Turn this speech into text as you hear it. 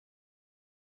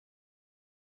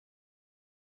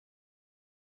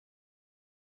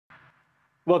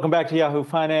Welcome back to Yahoo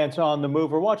Finance on the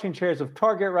Move. We're watching shares of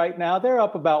Target right now. They're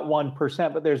up about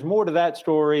 1%, but there's more to that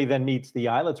story than meets the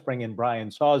eye. Let's bring in Brian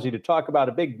Sozzi to talk about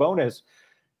a big bonus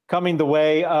coming the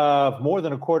way of more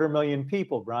than 250,000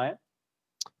 people. Brian?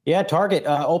 Yeah, Target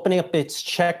opening up its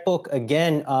checkbook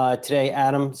again today,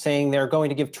 Adam, saying they're going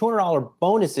to give $200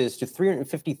 bonuses to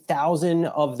 350,000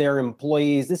 of their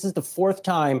employees. This is the fourth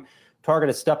time Target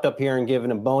has stepped up here and given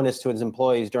a bonus to its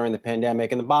employees during the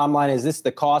pandemic. And the bottom line is this is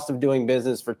the cost of doing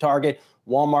business for Target,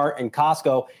 Walmart, and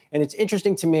Costco. And it's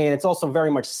interesting to me, and it's also very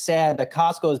much sad, that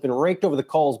Costco has been raked over the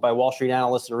coals by Wall Street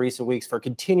analysts in recent weeks for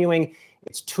continuing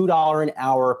its $2 an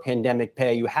hour pandemic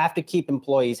pay. You have to keep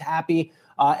employees happy,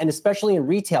 and especially in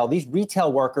retail. These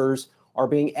retail workers are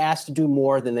being asked to do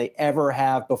more than they ever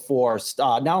have before.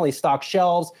 Not only stock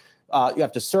shelves, you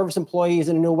have to service employees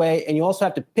in a new way, and you also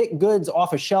have to pick goods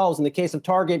off of shelves. In the case of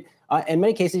Target, in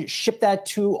many cases, ship that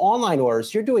to online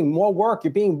orders. You're doing more work.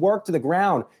 You're being worked to the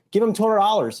ground. Give them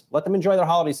 $200. Let them enjoy their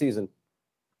holiday season.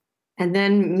 And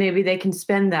then maybe they can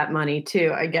spend that money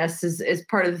too, I guess, is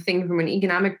part of the thing from an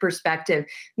economic perspective.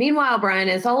 Meanwhile, Brian,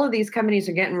 as all of these companies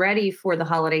are getting ready for the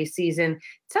holiday season,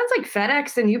 it sounds like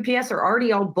FedEx and UPS are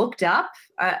already all booked up.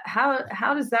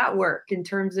 How does that work in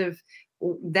terms of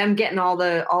them getting all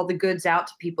the goods out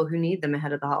to people who need them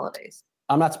ahead of the holidays?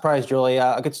 I'm not surprised, Julie.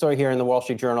 A good story here in the Wall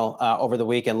Street Journal over the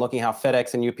weekend, looking how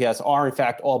FedEx and UPS are, in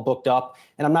fact, all booked up.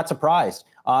 And I'm not surprised.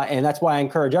 And that's why I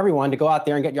encourage everyone to go out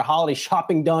there and get your holiday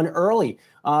shopping done early,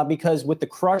 because with the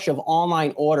crush of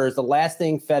online orders, the last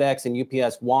thing FedEx and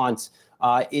UPS wants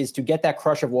is to get that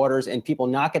crush of orders and people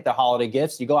not get the holiday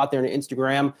gifts. You go out there on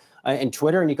Instagram and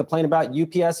Twitter and you complain about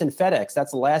UPS and FedEx.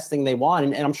 That's the last thing they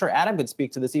want. And I'm sure Adam could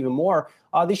speak to this even more.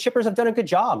 These shippers have done a good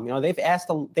job. You know, they've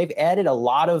added a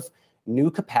lot of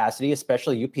new capacity,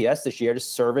 especially UPS this year, to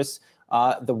service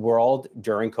the world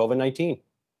during COVID-19.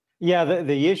 Yeah,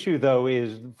 the issue, though,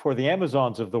 is for the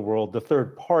Amazons of the world, the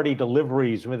third-party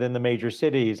deliveries within the major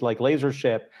cities like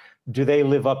LaserShip, do they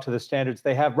live up to the standards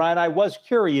they have? Brian, I was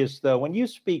curious, though, when you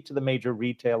speak to the major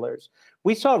retailers,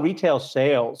 we saw retail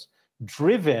sales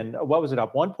driven, what was it,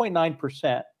 up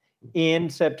 1.9% in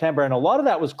September. And a lot of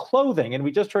that was clothing. And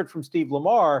we just heard from Steve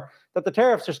Lamar that the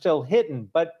tariffs are still hidden,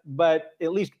 but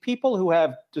at least people who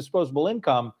have disposable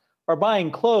income are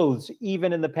buying clothes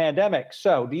even in the pandemic.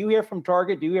 So do you hear from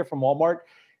Target? Do you hear from Walmart?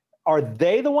 Are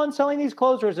they the ones selling these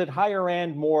clothes, or is it higher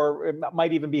end, more, it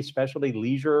might even be specialty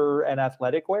leisure and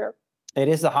athletic wear? It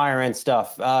is the higher end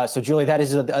stuff. So Julie, that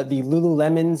is the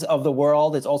Lululemons of the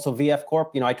world. It's also VF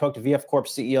Corp. You know, I talked to VF Corp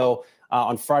CEO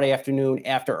on Friday afternoon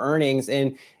after earnings,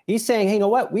 and he's saying, hey, you know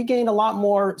what? We gained a lot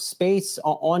more space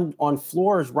on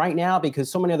floors right now because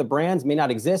so many other brands may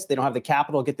not exist. They don't have the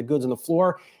capital to get the goods on the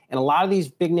floor. And a lot of these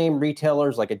big name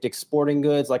retailers like a Dick's Sporting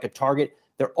Goods, like a Target,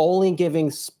 they're only giving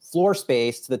floor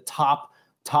space to the top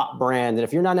brand. And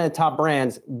if you're not in the top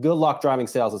brands, good luck driving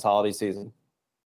sales this holiday season.